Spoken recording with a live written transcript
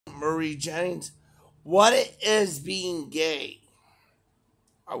Marie Jennings, what it is being gay,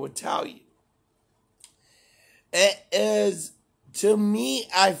 I would tell you. It is, to me,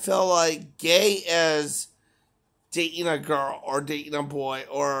 I feel like gay is dating a girl or dating a boy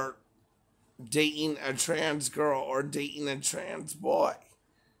or dating a trans girl or dating a trans boy.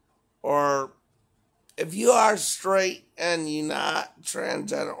 Or if you are straight and you're not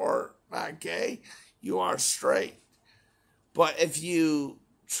transgender or not gay, you are straight. But if you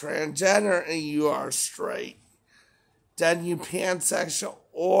transgender and you are straight, then you pansexual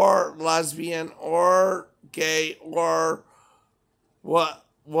or lesbian or gay or what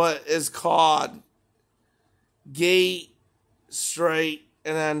is called gay, straight,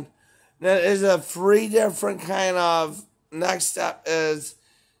 and then there is a 3 different kind of next step is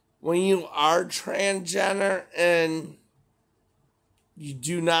when you are transgender and you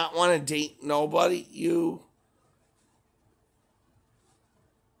do not want to date nobody, you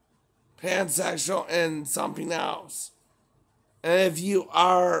pansexual and something else. And if you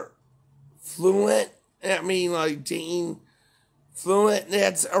are fluent, I mean like dating fluent,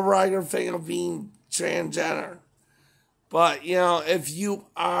 that's a regular thing of being transgender. But, you know, if you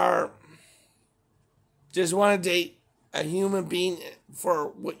are just want to date a human being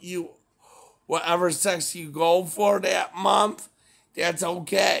for whatever sex you go for that month, that's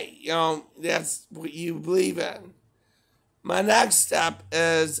okay. You know, that's what you believe in. My next step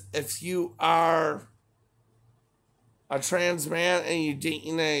is if you are a trans man and you're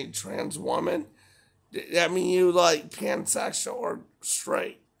dating a trans woman, that means you like pansexual or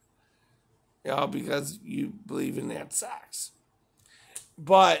straight. You know, because you believe in that sex.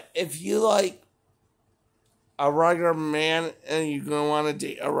 But if you like a regular man and you're going to want to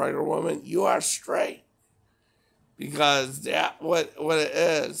date a regular woman, you are straight. Because that's what it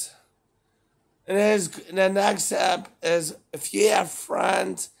is. And the next step is if you have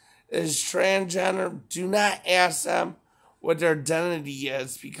friends that is transgender, do not ask them what their identity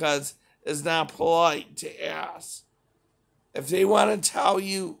is because it's not polite to ask. If they want to tell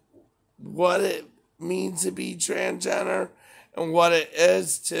you what it means to be transgender and what it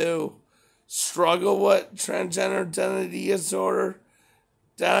is to struggle with transgender identity disorder,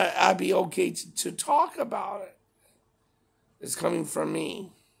 then I'd be okay to talk about it. It's coming from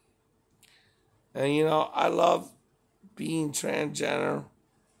me. And, you know, I love being transgender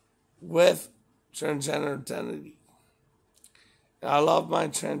with transgender identity. And I love my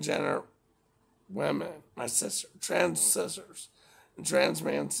transgender women, my sister, trans sisters, and trans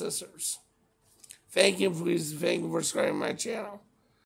man sisters. Thank you for subscribing to my channel.